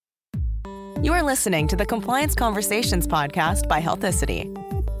You are listening to the Compliance Conversations podcast by Healthicity.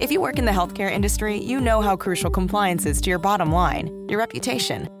 If you work in the healthcare industry, you know how crucial compliance is to your bottom line, your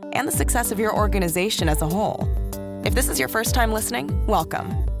reputation, and the success of your organization as a whole. If this is your first time listening, welcome.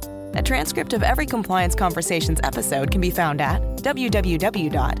 A transcript of every Compliance Conversations episode can be found at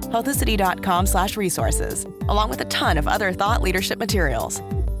www.healthicity.com/resources, along with a ton of other thought leadership materials.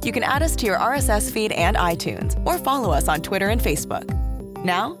 You can add us to your RSS feed and iTunes, or follow us on Twitter and Facebook.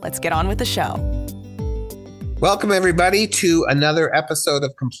 Now, let's get on with the show. Welcome, everybody, to another episode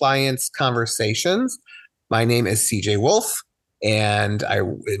of Compliance Conversations. My name is CJ Wolf, and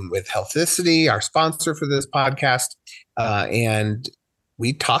I'm with Healthicity, our sponsor for this podcast, and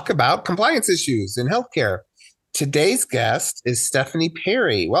we talk about compliance issues in healthcare. Today's guest is Stephanie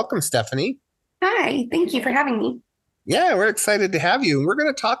Perry. Welcome, Stephanie. Hi, thank you for having me. Yeah, we're excited to have you. And we're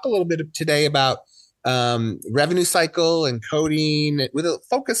going to talk a little bit today about revenue cycle and coding with a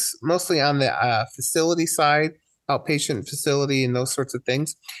focus mostly on the facility side, outpatient facility and those sorts of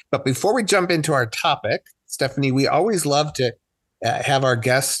things. But before we jump into our topic, Stephanie, we always love to have our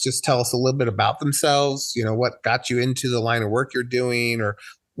guests just tell us a little bit about themselves, you know, what got you into the line of work you're doing, or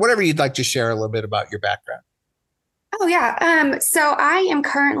whatever you'd like to share a little bit about your background. Oh, yeah. So I am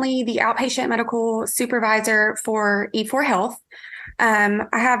currently the outpatient medical supervisor for E4 Health. I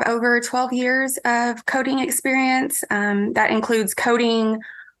have over 12 years of coding experience. That includes coding,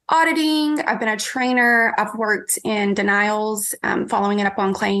 auditing. I've been a trainer. I've worked in denials, following it up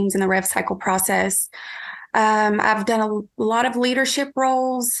on claims in the rev cycle process. I've done a lot of leadership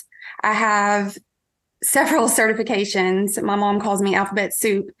roles. I have several certifications. My mom calls me alphabet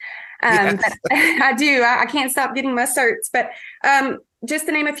soup. But I do. I can't stop getting my certs. But just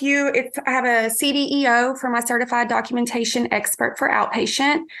to name a few, I have a CDEO for my certified documentation expert for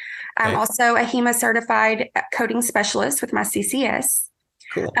outpatient. I'm also a HEMA certified coding specialist with my CCS.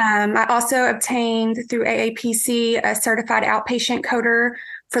 Cool. I also obtained through AAPC a certified outpatient coder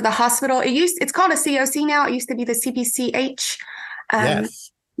for the hospital. It's called a COC now. It used to be the CPCH.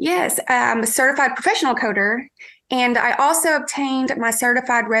 Yes. I'm a certified professional coder. And I also obtained my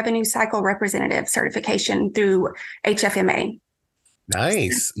certified revenue cycle representative certification through HFMA.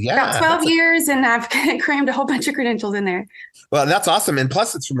 Nice. Yeah. About 12 years, and I've crammed a whole bunch of credentials in there. Well, that's awesome. And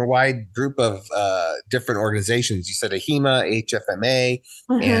plus, it's from a wide group of different organizations. You said AHEMA, HFMA,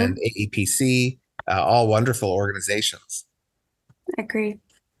 and AAPC, all wonderful organizations. I agree.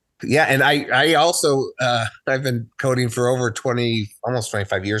 Yeah. And I also, I've been coding for over almost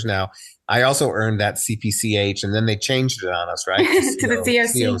 25 years now. I also earned that CPCH, and then they changed it on us, right? To the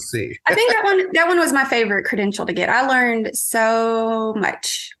COC. I think that one was my favorite credential to get. I learned so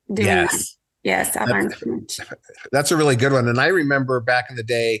much doing that. Yes, I learned so much. That's a really good one. And I remember back in the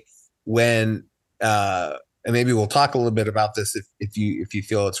day when, and maybe we'll talk a little bit about this if you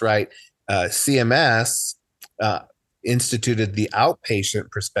feel it's right. CMS instituted the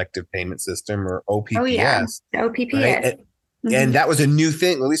outpatient prospective payment system, or OPPS. Oh yeah, the OPPS. Right? And that was a new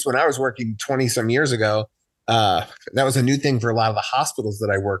thing, at least when I was working 20 some years ago. That was a new thing for a lot of the hospitals that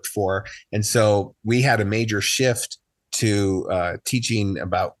I worked for. And so we had a major shift to teaching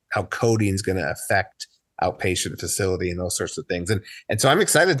about how coding is going to affect outpatient facility and those sorts of things. And so I'm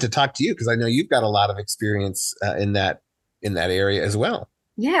excited to talk to you because I know you've got a lot of experience in that area as well.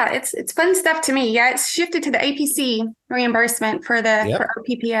 Yeah, it's fun stuff to me. Yeah, it's shifted to the APC reimbursement for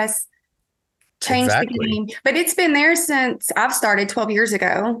OPPS. Changed the game, but it's been there since I've started 12 years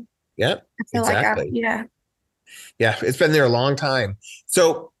ago. Yep. I feel like yeah, it's been there a long time.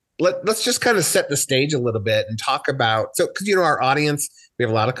 So let's just kind of set the stage a little bit and talk about, because our audience, we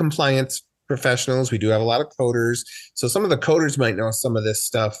have a lot of compliance professionals. We do have a lot of coders. So some of the coders might know some of this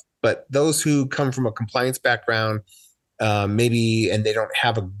stuff, but those who come from a compliance background, maybe, and they don't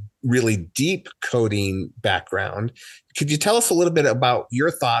have a really deep coding background. Could you tell us a little bit about your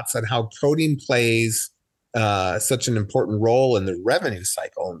thoughts on how coding plays such an important role in the revenue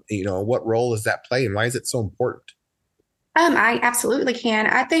cycle? What role does that play and why is it so important? I absolutely can.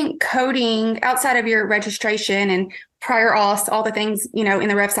 I think coding outside of your registration and prior auths, all the things, in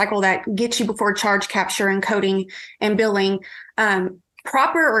the rev cycle that get you before charge capture and coding and billing,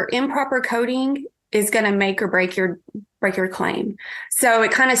 proper or improper coding is going to make or break your claim. So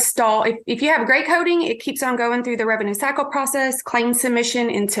it kind of if you have great coding, it keeps on going through the revenue cycle process, claim submission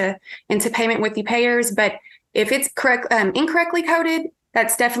into payment with the payers. But if it's incorrectly coded,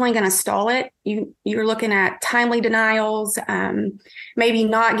 that's definitely going to stall it. You're looking at timely denials, maybe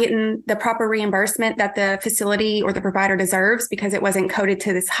not getting the proper reimbursement that the facility or the provider deserves because it wasn't coded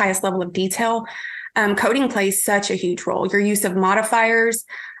to this highest level of detail. Coding plays such a huge role. Your use of modifiers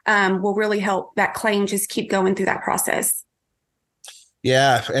will really help that claim just keep going through that process.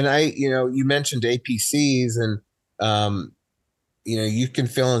 Yeah. And you mentioned APCs and, you can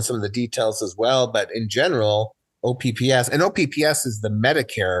fill in some of the details as well, but in general, OPPS is the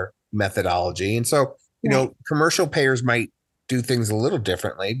Medicare methodology. And so, Right. commercial payers might do things a little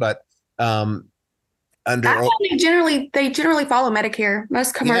differently, but, I under, found they generally follow Medicare.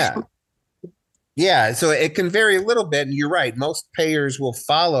 Most yeah, commercial. yeah. So it can vary a little bit. And you're right. Most payers will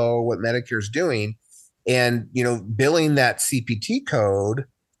follow what Medicare's doing. And, billing that CPT code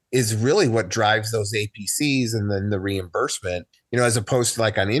is really what drives those APCs and then the reimbursement, as opposed to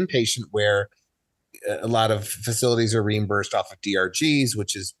like on inpatient where a lot of facilities are reimbursed off of DRGs,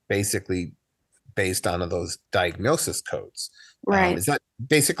 which is basically based on those diagnosis codes. Right. Is that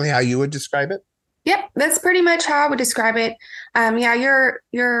basically how you would describe it? Yep, that's pretty much how I would describe it. Yeah, your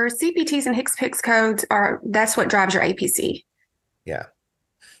CPTs and HCPCS codes that's what drives your APC. Yeah,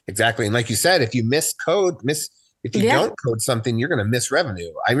 exactly. And like you said, if you if you Yeah. don't code something, you're going to miss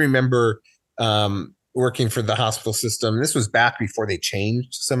revenue. I remember working for the hospital system. This was back before they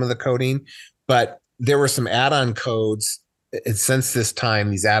changed some of the coding, but there were some add-on codes. And since this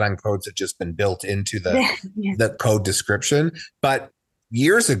time, these add-on codes have just been built into Yeah. the code description. But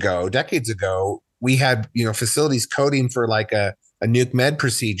years ago, decades ago, we had facilities coding for like a nuke med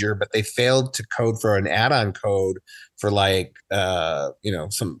procedure, but they failed to code for an add-on code for like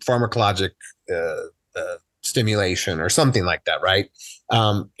some pharmacologic stimulation or something like that, right?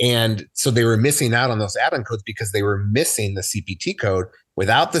 And so they were missing out on those add-on codes because they were missing the CPT code.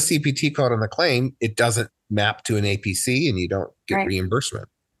 Without the CPT code on the claim, it doesn't map to an APC and you don't get Right. reimbursement.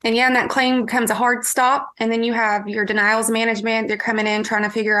 And yeah, and that claim becomes a hard stop. And then you have your denials management. They're coming in trying to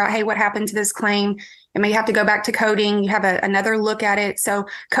figure out, hey, what happened to this claim? And you have to go back to coding. You have another look at it. So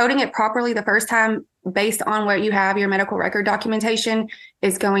coding it properly the first time based on what you have, your medical record documentation,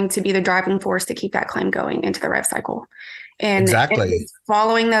 is going to be the driving force to keep that claim going into the rev cycle. And Exactly.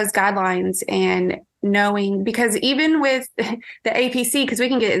 following those guidelines and knowing, because even with the APC, because we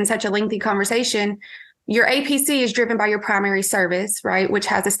can get in such a lengthy conversation, your APC is driven by your primary service, right? Which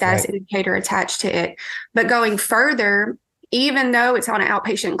has a status Right. indicator attached to it. But going further, even though it's on an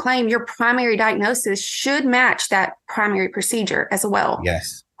outpatient claim, your primary diagnosis should match that primary procedure as well.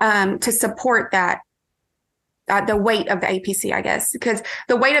 Yes. To support that, the weight of the APC, I guess, because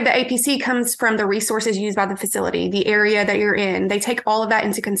the weight of the APC comes from the resources used by the facility, the area that you're in. They take all of that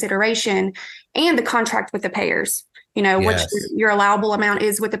into consideration and the contract with the payers. Yes. What your allowable amount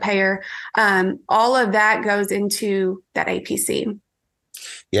is with the payer. All of that goes into that APC.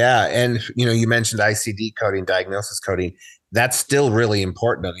 Yeah. And, you mentioned ICD coding, diagnosis coding. That's still really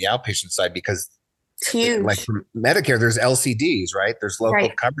important on the outpatient side because it's huge. Like for Medicare, there's LCDs, right? There's local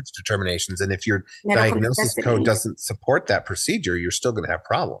coverage determinations. And if your diagnosis code doesn't support that procedure, you're still going to have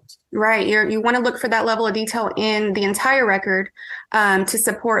problems. Right. You want to look for that level of detail in the entire record to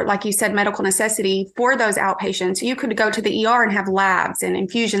support, like you said, medical necessity for those outpatients. You could go to the ER and have labs and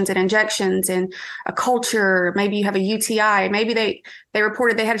infusions and injections and a culture. Maybe you have a UTI. Maybe they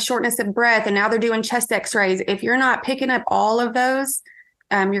reported they had a shortness of breath and now they're doing chest x-rays. If you're not picking up all of those,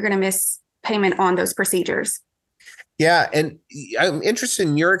 you're going to miss payment on those procedures. Yeah. And I'm interested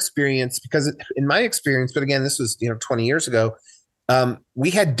in your experience because in my experience, but again, this was, 20 years ago, we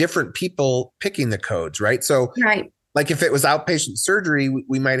had different people picking the codes, right? So right. Like if it was outpatient surgery,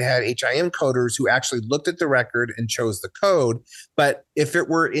 we might have had HIM coders who actually looked at the record and chose the code. But if it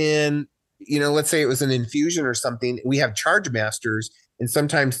were in, let's say it was an infusion or something, we have charge masters and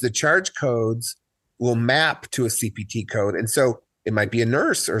sometimes the charge codes will map to a CPT code. And so it might be a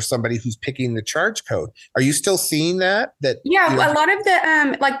nurse or somebody who's picking the charge code. Are you still seeing that? Yeah, a lot of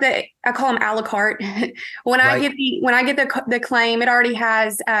the I call them a la carte. When I get the claim, it already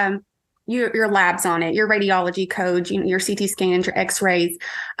has your labs on it, your radiology codes, your CT scans, your X-rays,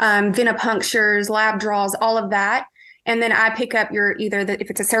 venipunctures, lab draws, all of that. And then I pick up if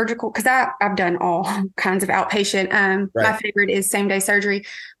it's a surgical, because I've done all kinds of outpatient. My favorite is same day surgery.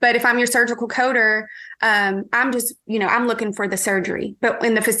 But if I'm your surgical coder, I'm just, I'm looking for the surgery. But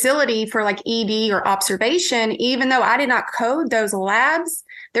in the facility for like ED or observation, even though I did not code those labs,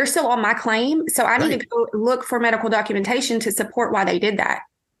 they're still on my claim. So I need to go look for medical documentation to support why they did that.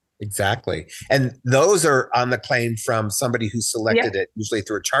 Exactly. And those are on the claim from somebody who selected it, usually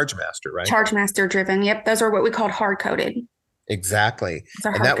through a charge master, right? Charge master driven. Yep. Those are what we called hard coded. Exactly.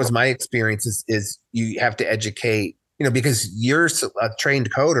 And that was my experience is you have to educate, because you're a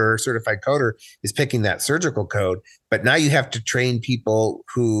trained coder, certified coder is picking that surgical code, but now you have to train people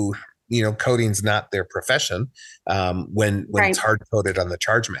who, coding's not their profession. When it's hard coded on the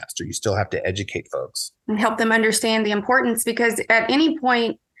charge master, you still have to educate folks and help them understand the importance, because at any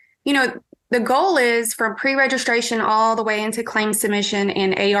point, the goal is from pre-registration all the way into claim submission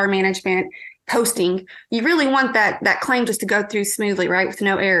and AR management posting. You really want that claim just to go through smoothly, right, with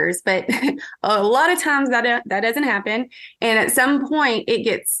no errors. But a lot of times that doesn't happen. And at some point it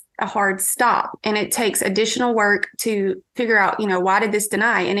gets a hard stop and it takes additional work to figure out, why did this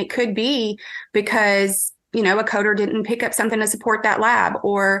deny? And it could be because, a coder didn't pick up something to support that lab,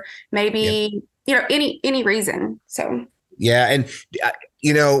 or maybe, any reason. So. Yeah. And,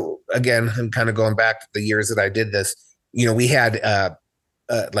 again, I'm kind of going back to the years that I did this, we had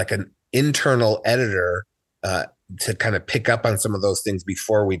like an internal editor to kind of pick up on some of those things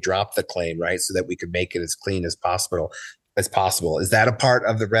before we dropped the claim, right? So that we could make it as clean as possible. Is that a part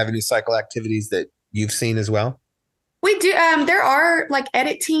of the revenue cycle activities that you've seen as well? We do. There are like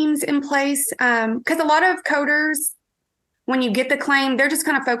edit teams in place because a lot of coders, when you get the claim, they're just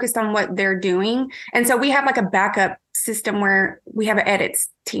kind of focused on what they're doing. And so we have like a backup system where we have an edits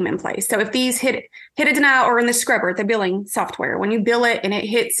team in place. So if these hit a denial, or in the scrubber, the billing software, when you bill it and it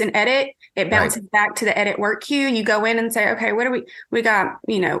hits an edit, it bounces back to the edit work queue. You go in and say, okay, what do we got?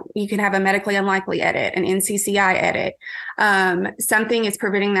 You can have a medically unlikely edit, an NCCI edit. Something is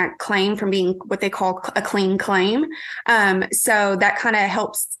preventing that claim from being what they call a clean claim. So that kind of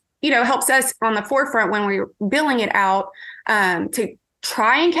helps us on the forefront when we're billing it out to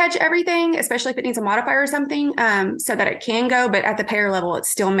try and catch everything, especially if it needs a modifier or something, so that it can go. But at the payer level, it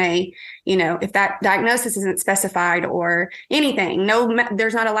still may, if that diagnosis isn't specified or anything,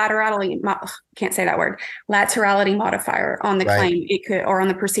 there's not a laterality modifier on the claim. It could, or on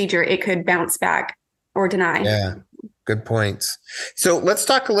the procedure, it could bounce back or deny. Yeah, good points. So let's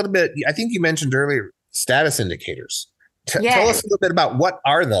talk a little bit. I think you mentioned earlier status indicators. Tell us a little bit about what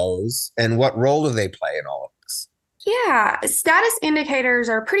are those and what role do they play in all of this? Yeah, status indicators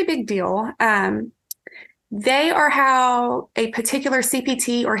are a pretty big deal. They are how a particular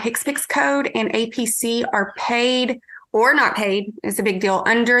CPT or HCPCS code and APC are paid or not paid, is a big deal,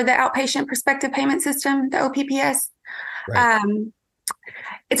 under the outpatient prospective payment system, the OPPS. Right.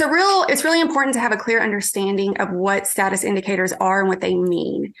 It's really important to have a clear understanding of what status indicators are and what they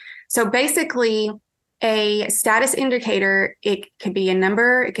mean. So basically, a status indicator, it could be a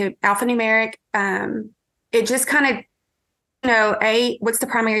number, it could be alphanumeric. It just kind of, what's the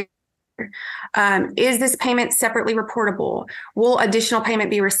primary? Is this payment separately reportable? Will additional payment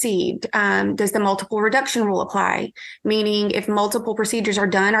be received? Does the multiple reduction rule apply? Meaning, if multiple procedures are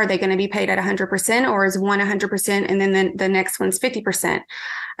done, are they going to be paid at 100%, or is one 100% and then the next one's 50%?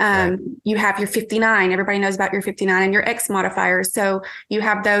 You have your 59. Everybody knows about your 59 and your X modifiers. So you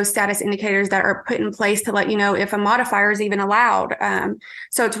have those status indicators that are put in place to let you know if a modifier is even allowed.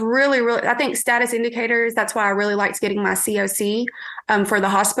 So it's really, I think status indicators, that's why I really liked getting my COC for the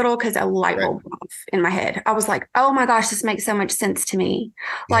hospital, because a light bulb went off in my head. I was like, oh my gosh, this makes so much sense to me.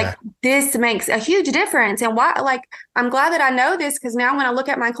 Like, this makes a huge difference. And why, I'm glad that I know this, because now when I look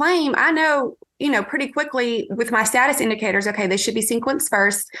at my claim, I know, pretty quickly with my status indicators, okay, this should be sequenced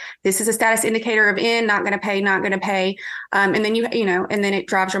first. This is a status indicator of in, not going to pay, not going to pay. And then and then it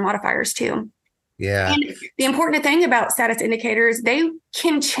drives your modifiers too. Yeah. And the important thing about status indicators, they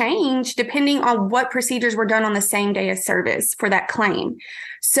can change depending on what procedures were done on the same day of service for that claim.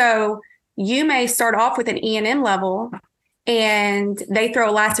 So you may start off with an E&M level and they throw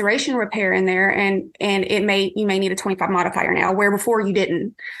a laceration repair in there, and you may need a 25 modifier now, where before you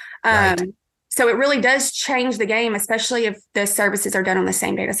didn't. So it really does change the game, especially if the services are done on the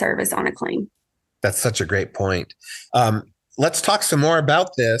same date of service on a claim. That's such a great point. Let's talk some more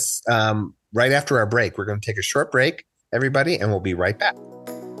about this right after our break. We're going to take a short break, everybody, and we'll be right back.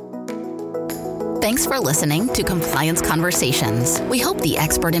 Thanks for listening to Compliance Conversations. We hope the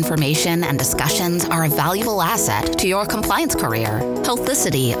expert information and discussions are a valuable asset to your compliance career.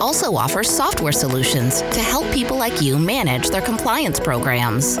 Healthicity also offers software solutions to help people like you manage their compliance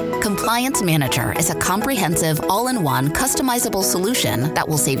programs. Compliance Manager is a comprehensive, all-in-one, customizable solution that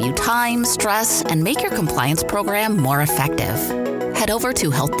will save you time, stress, and make your compliance program more effective. Head over to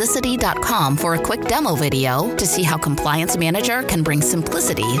healthicity.com for a quick demo video to see how Compliance Manager can bring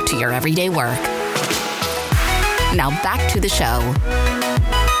simplicity to your everyday work. Now back to the show.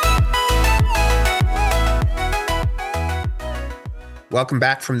 Welcome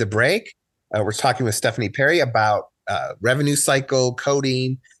back from the break. We're talking with Stephanie Perry about revenue cycle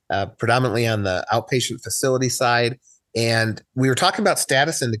coding, predominantly on the outpatient facility side. And we were talking about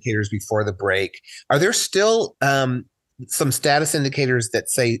status indicators before the break. Are there still some status indicators that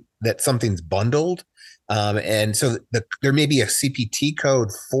say that something's bundled? And so there may be a CPT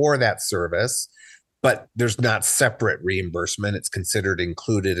code for that service, but there's not separate reimbursement. It's considered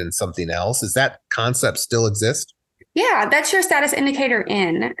included in something else. Does that concept still exist? Yeah, that's your status indicator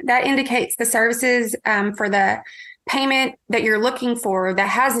in. That indicates the services for the payment that you're looking for that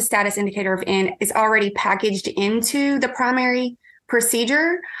has a status indicator of in is already packaged into the primary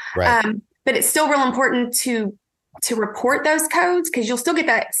procedure. Right. But it's still real important to report those codes because you'll still get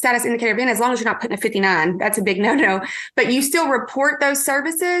that status indicator of in as long as you're not putting a 59. That's a big no-no. But you still report those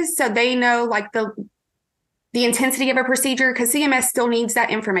services so they know like the intensity of a procedure because CMS still needs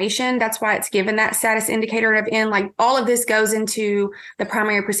that information. That's why it's given that status indicator of in. Like all of this goes into the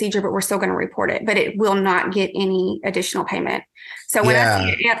primary procedure, but we're still going to report it, but it will not get any additional payment. So when I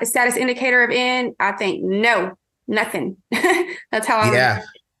see it at the status indicator of in, I think, no, nothing. That's how I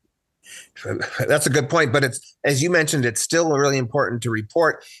That's a good point. But it's, as you mentioned, it's still really important to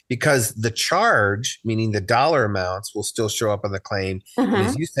report because the charge, meaning the dollar amounts, will still show up on the claim. And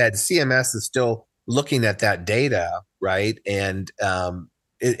as you said, CMS is still looking at that data, right? And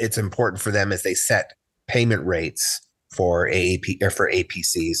it's important for them as they set payment rates for AAP or for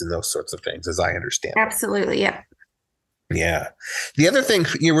APCs and those sorts of things, as I understand. Absolutely. Yep. Yeah. The other thing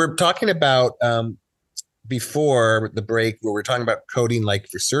you were talking about before the break, where we're talking about coding like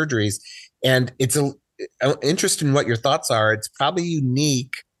for surgeries, and it's interested in what your thoughts are. It's probably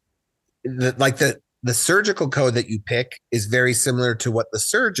unique. The surgical code that you pick is very similar to what the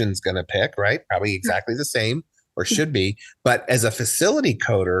surgeon's going to pick, right? Probably exactly the same or should be. But as a facility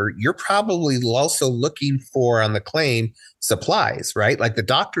coder, you're probably also looking for on the claim supplies, right? Like the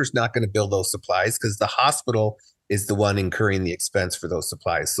doctor's not going to bill those supplies because the hospital is the one incurring the expense for those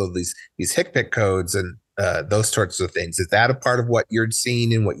supplies. So these HCPCS codes and those sorts of things, is that a part of what you're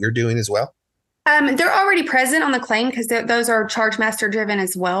seeing and what you're doing as well? They're already present on the claim because those are charge master driven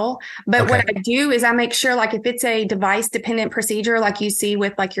as well. But what I do is I make sure, like if it's a device dependent procedure, like you see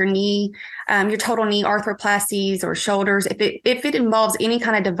with like your knee, your total knee arthroplasties or shoulders, if it involves any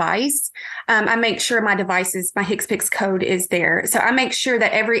kind of device, I make sure my HCPCS code is there. So I make sure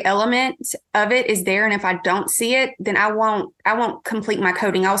that every element of it is there. And if I don't see it, then I won't complete my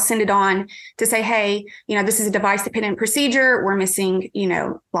coding. I'll send it on to say, hey, this is a device dependent procedure. We're missing,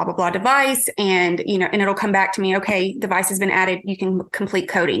 blah, blah, blah device. And it'll come back to me, okay, device has been added. You can complete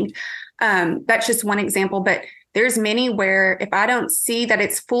coding. That's just one example, but there's many where if I don't see that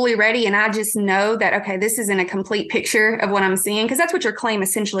it's fully ready and I just know that, okay, this isn't a complete picture of what I'm seeing, because that's what your claim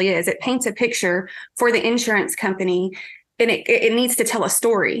essentially is. It paints a picture for the insurance company and it needs to tell a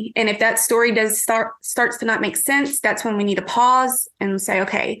story. And if that story starts to not make sense, that's when we need to pause and say,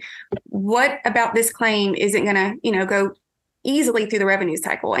 okay, what about this claim isn't going to, go easily through the revenue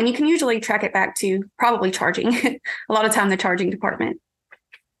cycle? And you can usually track it back to probably charging, a lot of time the charging department.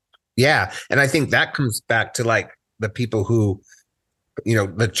 Yeah. And I think that comes back to like the people who,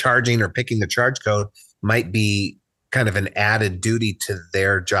 the charging or picking the charge code might be kind of an added duty to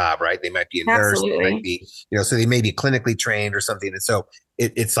their job, right? They might be a nurse, they might be, so they may be clinically trained or something. And so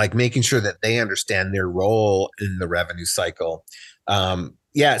it's like making sure that they understand their role in the revenue cycle.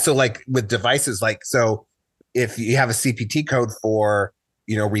 So like with devices, so if you have a CPT code for,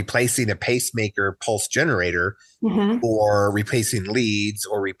 replacing a pacemaker pulse generator or replacing leads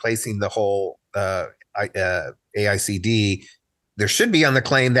or replacing the whole AICD, there should be on the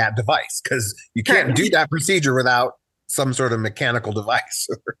claim that device because you can't do that procedure without some sort of mechanical device.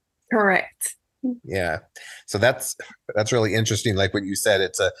 Correct. Yeah. So that's really interesting. Like what you said,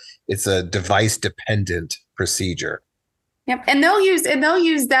 it's a device dependent procedure. Yep. And they'll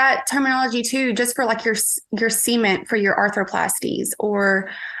use that terminology too, just for like your cement for your arthroplasties or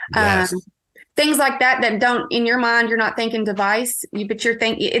things like that don't, in your mind, you're not thinking device, but you're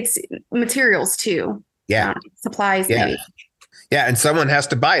thinking it's materials too. Yeah. Supplies. Yeah. Maybe. Yeah. And someone has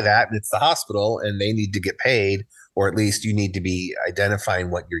to buy that and it's the hospital and they need to get paid, or at least you need to be identifying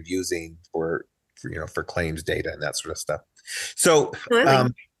what you're using for claims data and that sort of stuff. So,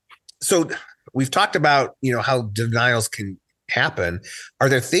 so we've talked about, how denials can happen. Are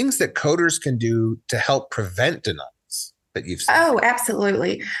there things that coders can do to help prevent denials that you've seen? Oh,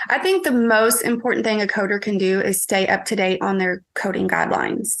 absolutely. I think the most important thing a coder can do is stay up to date on their coding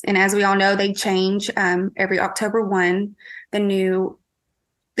guidelines. And as we all know, they change every October 1. The new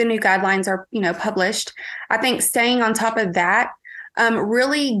guidelines are, published. I think staying on top of that,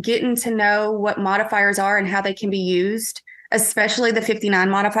 really getting to know what modifiers are and how they can be used, especially the 59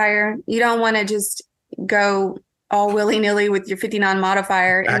 modifier. You don't want to just go all willy-nilly with your 59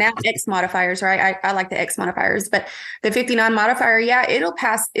 modifier and now X modifiers, right? I like the X modifiers, but the 59 modifier,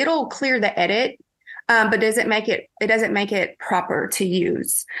 it'll clear the edit, but it doesn't make it proper to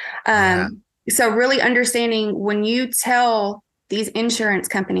use. So really understanding when you tell these insurance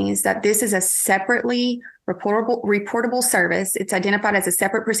companies that this is a separately reportable service. It's identified as a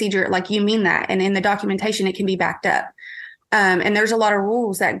separate procedure. Like, you mean that. And in the documentation, it can be backed up. And there's a lot of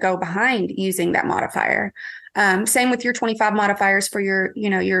rules that go behind using that modifier. Same with your 25 modifiers for your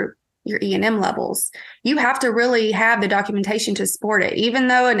E&M levels. You have to really have the documentation to support it. Even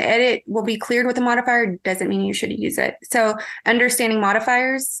though an edit will be cleared with a modifier, doesn't mean you should use it. So understanding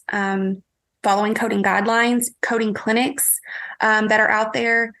modifiers, following coding guidelines, coding clinics that are out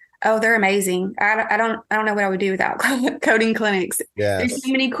there. Oh, they're amazing. I don't know what I would do without coding clinics. Yes. There's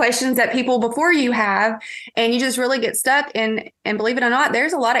so many questions that people before you have, and you just really get stuck. And believe it or not,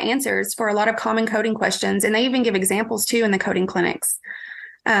 there's a lot of answers for a lot of common coding questions. And they even give examples too in the coding clinics.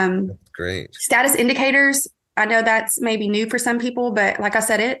 That's great. Status indicators. I know that's maybe new for some people, but like I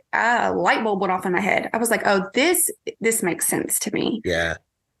said, a light bulb went off in my head. I was like, oh, this makes sense to me. Yeah,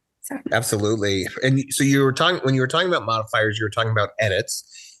 so. Absolutely. And so when you were talking about modifiers, you were talking about edits,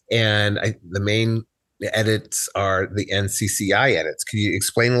 and the main edits are the NCCI edits. Can you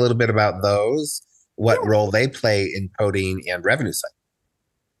explain a little bit about those, what role they play in coding and revenue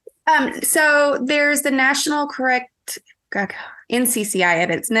cycle? So there's the NCCI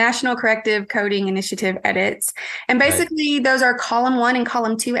edits, National Corrective Coding Initiative edits. And basically those are column 1 and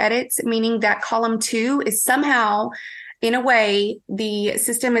column 2 edits, meaning that column 2 is somehow, in a way, the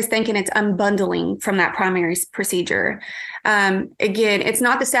system is thinking it's unbundling from that primary procedure. Again, it's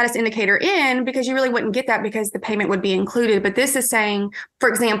not the status indicator in, because you really wouldn't get that because the payment would be included. But this is saying, for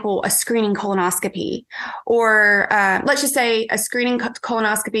example, a screening colonoscopy, or let's just say a screening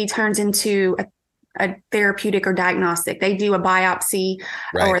colonoscopy turns into a therapeutic or diagnostic. They do a biopsy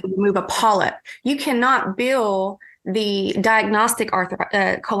or they remove a polyp. You cannot bill the diagnostic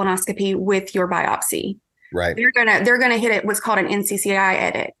colonoscopy with your biopsy. Right. They're gonna hit it what's called an NCCI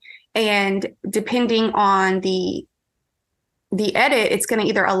edit, and depending on the edit, it's going to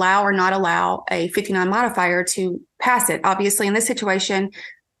either allow or not allow a 59 modifier to pass it. Obviously, in this situation,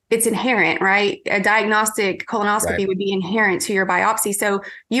 it's inherent, right? A diagnostic colonoscopy would be inherent to your biopsy. So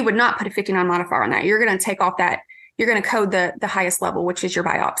you would not put a 59 modifier on that. You're going to take off that. You're going to code the highest level, which is your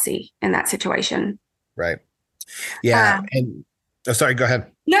biopsy in that situation. Right. Yeah. Sorry, go ahead.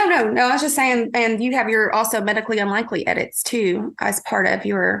 No. I was just saying, and you have your also medically unlikely edits too, as part of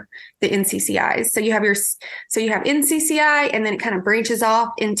the NCCIs. So you have NCCI, and then it kind of branches off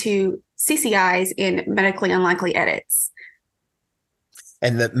into CCIs in medically unlikely edits.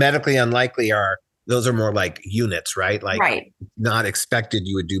 And the medically unlikely those are more like units, right? Like not expected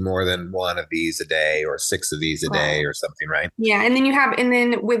you would do more than 1 of these a day or 6 of these a day or something, right? Yeah. And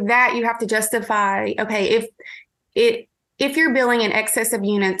then with that, you have to justify, okay, if you're billing in excess of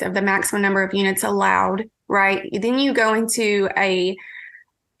units of the maximum number of units allowed, right? Then you go into an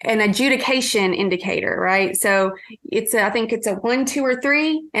adjudication indicator, right? So I think it's a 1, 2, or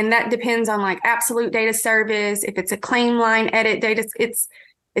 3, and that depends on like absolute data service. If it's a claim line edit data,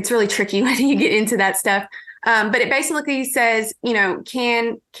 it's really tricky when you get into that stuff. But it basically says,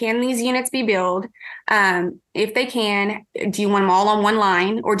 can these units be billed? If they can, do you want them all on one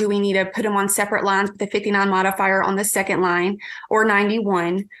line, or do we need to put them on separate lines with the 59 modifier on the second line, or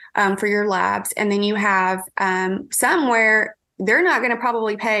 91 for your labs? And then you have some where they're not going to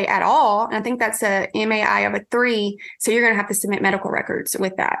probably pay at all. And I think that's a MAI of a 3. So you're going to have to submit medical records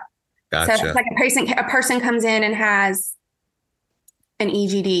with that. Gotcha. So it's like a person comes in and has an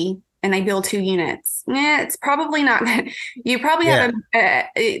EGD and they bill 2 units. It's probably not good. You probably have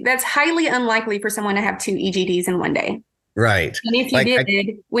that's highly unlikely for someone to have 2 EGDs in one day. Right. And if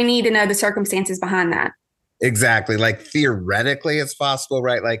you we need to know the circumstances behind that. Exactly. Like theoretically it's possible,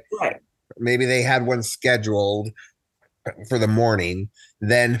 right? Like maybe they had one scheduled for the morning,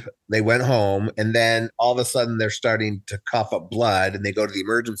 then they went home, and then all of a sudden they're starting to cough up blood, and they go to the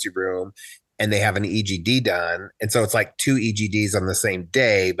emergency room and they have an EGD done. And so it's like 2 EGDs on the same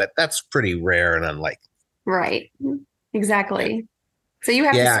day, but that's pretty rare and unlikely. Right. Exactly. So you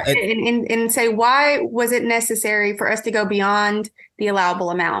have to sit and say, why was it necessary for us to go beyond the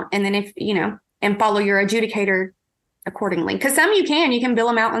allowable amount? And then and follow your adjudicator accordingly. Because some you can bill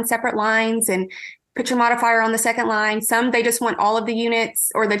them out on separate lines and put your modifier on the second line. Some, they just want all of the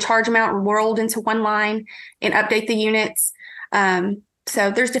units or the charge amount rolled into one line and update the units. So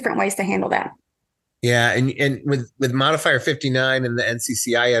there's different ways to handle that. Yeah. And with modifier 59 and the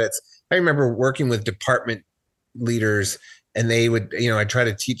NCCI edits, I remember working with department leaders, and they would, I try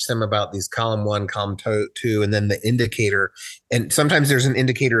to teach them about these column 1, column 2, and then the indicator. And sometimes there's an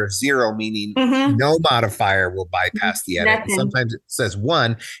indicator of 0, meaning no modifier will bypass the edit. And sometimes it says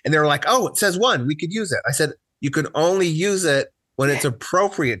 1, and they're like, oh, it says 1, we could use it. I said, you can only use it when it's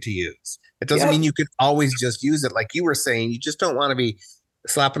appropriate to use. It doesn't mean you can always just use it. Like you were saying, you just don't want to be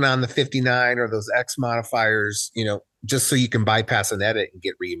slapping on the 59 or those X modifiers, just so you can bypass an edit and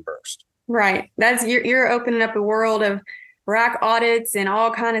get reimbursed. Right. That's you're opening up a world of rack audits and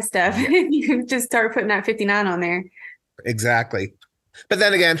all kind of stuff. Yeah. You just start putting that 59 on there. Exactly. But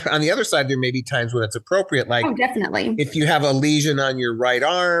then again, on the other side, there may be times when it's appropriate. Like, oh, definitely. If you have a lesion on your right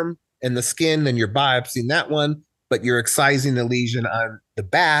arm and the skin, then you're biopsying that one, but you're excising the lesion on the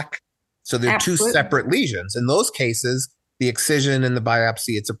back. So they're Absolutely. Two separate lesions. In those cases, the excision and the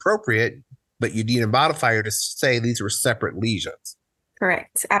biopsy, it's appropriate, but you need a modifier to say these were separate lesions.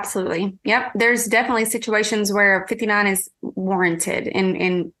 Correct. Absolutely. Yep. There's definitely situations where 59 is warranted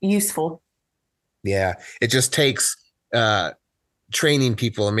and useful. Yeah. It just takes training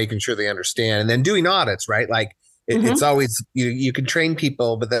people and making sure they understand, and then doing audits, right? Like it's always, you can train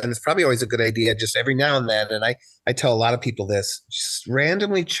people, but then it's probably always a good idea just every now and then. And I tell a lot of people this, just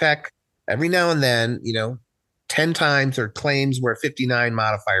randomly check every now and then, 10 times or claims where 59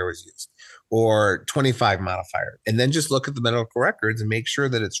 modifier was used or 25 modifier. And then just look at the medical records and make sure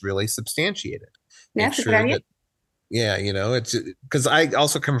that it's really substantiated. That's a good idea. It's because I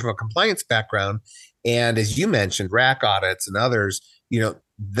also come from a compliance background. And as you mentioned, rack audits and others,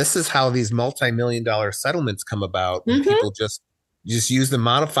 this is how these multi-million-dollar settlements come about. When people just use the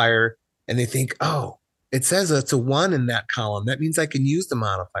modifier and they think, oh, it says it's a 1 in that column. That means I can use the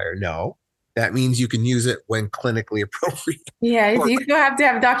modifier. No, that means you can use it when clinically appropriate. Yeah, you still have to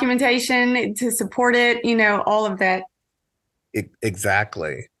have documentation to support it, all of that.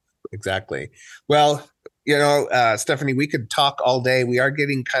 Exactly. Well, Stephanie, we could talk all day. We are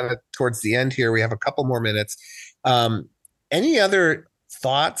getting kind of towards the end here. We have a couple more minutes. Any other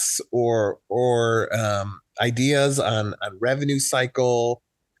thoughts or ideas on revenue cycle,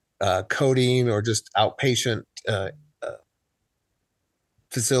 coding, or just outpatient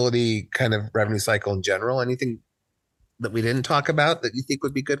facility kind of revenue cycle in general? Anything that we didn't talk about that you think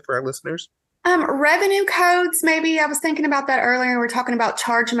would be good for our listeners? Revenue codes, maybe. I was thinking about that earlier. We're talking about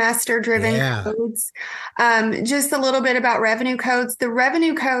charge master driven codes. Just a little bit about revenue codes. The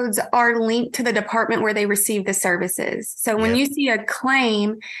revenue codes are linked to the department where they receive the services. So when you see a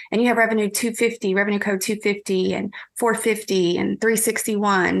claim and you have revenue 250, revenue code 250 and 450 and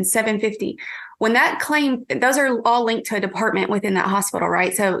 361, 750, when that claim, those are all linked to a department within that hospital,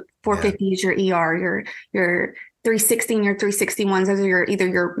 right? So 450 is your ER, your 360 and your 361s, those are either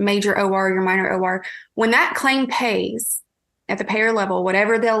your major OR or your minor OR. When that claim pays at the payer level,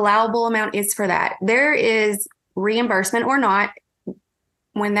 whatever the allowable amount is for that, there is reimbursement or not.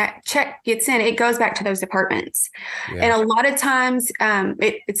 When that check gets in, it goes back to those departments. Yeah. And a lot of times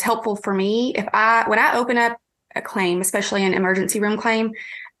it's helpful for me when I open up a claim, especially an emergency room claim,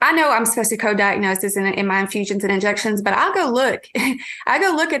 I know I'm supposed to code diagnosis in my infusions and injections, but I'll go look. I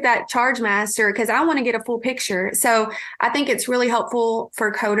go look at that charge master because I want to get a full picture. So I think it's really helpful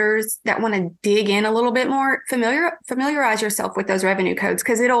for coders that want to dig in a little bit more, familiarize yourself with those revenue codes,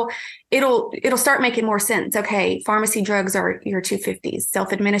 because it'll start making more sense. Okay, pharmacy drugs are your 250s,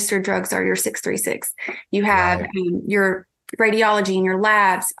 self-administered drugs are your 636. You have your radiology and your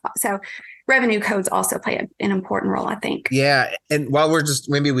labs. So revenue codes also play an important role, I think. Yeah. And while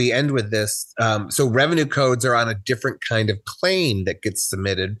maybe we end with this. So revenue codes are on a different kind of claim that gets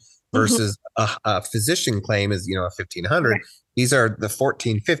submitted versus a physician claim is, a 1500. Right. These are the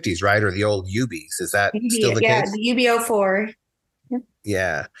 1450s, right? Or the old UBs. Is that still the case? Yeah, the UB04.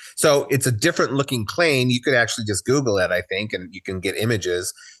 Yeah. So it's a different looking claim. You could actually just Google it, I think, and you can get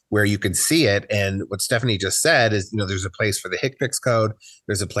images where you can see it. And what Stephanie just said is, there's a place for the HCPCS code.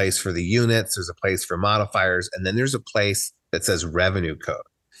 There's a place for the units. There's a place for modifiers. And then there's a place that says revenue code.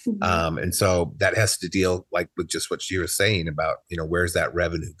 And so that has to deal with just what you were saying about, where's that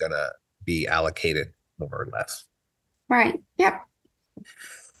revenue going to be allocated more or less. Right. Yep.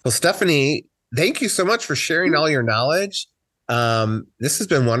 Well, Stephanie, thank you so much for sharing all your knowledge. This has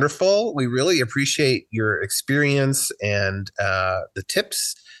been wonderful. We really appreciate your experience and the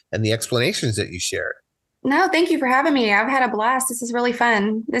tips and the explanations that you shared. No, thank you for having me. I've had a blast. This is really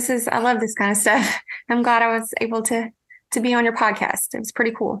fun. I love this kind of stuff. I'm glad I was able to be on your podcast. It was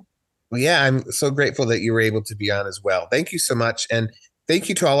pretty cool. Well, yeah, I'm so grateful that you were able to be on as well. Thank you so much. And thank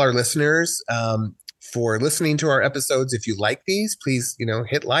you to all our listeners for listening to our episodes. If you like these, please,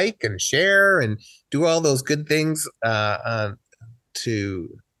 hit like and share and do all those good things to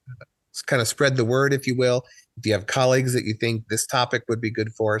kind of spread the word, if you will. If you have colleagues that you think this topic would be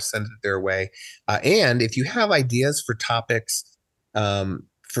good for, send it their way. And if you have ideas for topics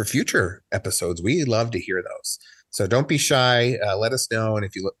for future episodes, we love to hear those. So don't be shy. Let us know. And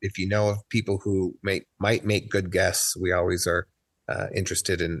if you know of people who might make good guests, we always are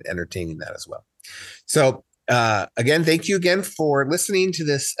interested in entertaining that as well. So again, thank you again for listening to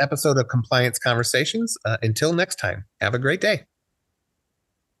this episode of Compliance Conversations. Until next time, have a great day.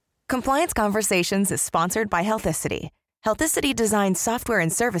 Compliance Conversations is sponsored by Healthicity. Healthicity designs software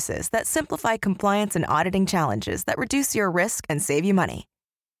and services that simplify compliance and auditing challenges that reduce your risk and save you money.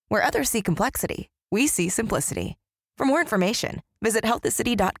 Where others see complexity, we see simplicity. For more information, visit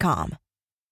healthicity.com.